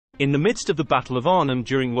In the midst of the Battle of Arnhem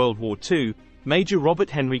during World War II, Major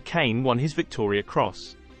Robert Henry Cain won his Victoria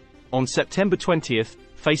Cross. On September 20,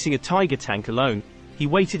 facing a Tiger tank alone, he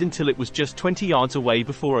waited until it was just 20 yards away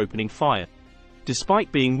before opening fire.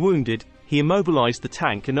 Despite being wounded, he immobilized the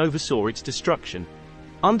tank and oversaw its destruction.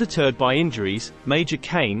 Undeterred by injuries, Major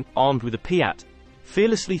Cain, armed with a Piat,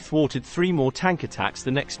 fearlessly thwarted 3 more tank attacks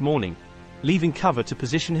the next morning, leaving cover to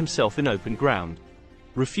position himself in open ground.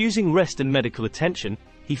 Refusing rest and medical attention,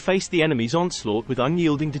 he faced the enemy's onslaught with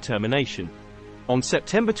unyielding determination. On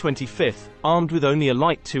September 25, armed with only a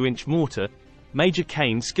light 2-inch mortar, Major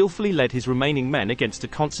Cain skillfully led his remaining men against a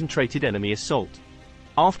concentrated enemy assault.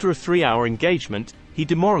 After a 3-hour engagement, he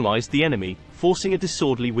demoralized the enemy, forcing a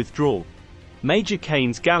disorderly withdrawal. Major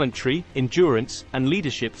Cain's gallantry, endurance, and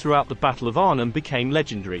leadership throughout the Battle of Arnhem became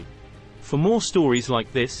legendary. For more stories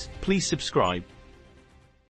like this, please subscribe.